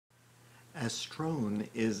Estrone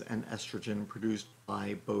is an estrogen produced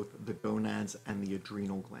by both the gonads and the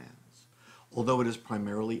adrenal glands. Although it is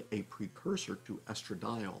primarily a precursor to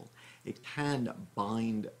estradiol, it can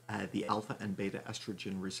bind the alpha and beta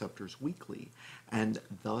estrogen receptors weakly and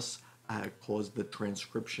thus cause the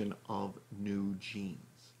transcription of new genes.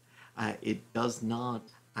 It does not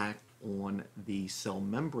act on the cell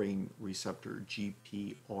membrane receptor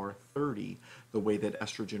GPR30 the way that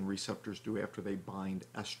estrogen receptors do after they bind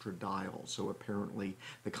estradiol. So apparently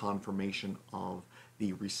the conformation of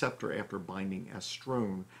the receptor after binding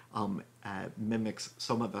estrone mimics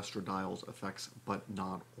some of estradiol's effects, but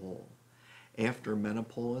not all. After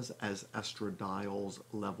menopause, as estradiol's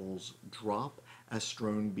levels drop,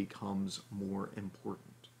 estrone becomes more important.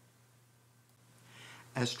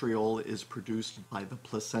 Estriol is produced by the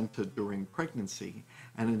placenta during pregnancy,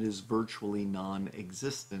 and it is virtually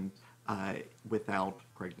non-existent without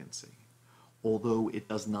pregnancy. Although it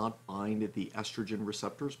does not bind the estrogen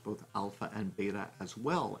receptors, both alpha and beta, as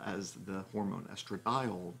well as the hormone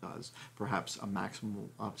estradiol does, perhaps a maximum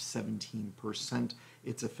of 17%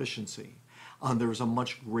 its efficiency. There is a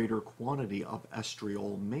much greater quantity of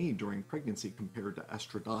estriol made during pregnancy compared to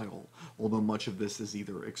estradiol, although much of this is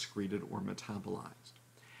either excreted or metabolized.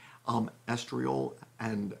 Estriol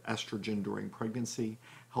and estrogen during pregnancy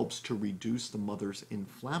helps to reduce the mother's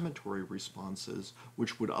inflammatory responses,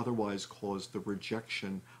 which would otherwise cause the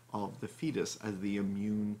rejection of the fetus as the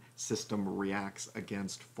immune system reacts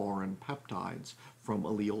against foreign peptides from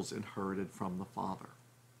alleles inherited from the father.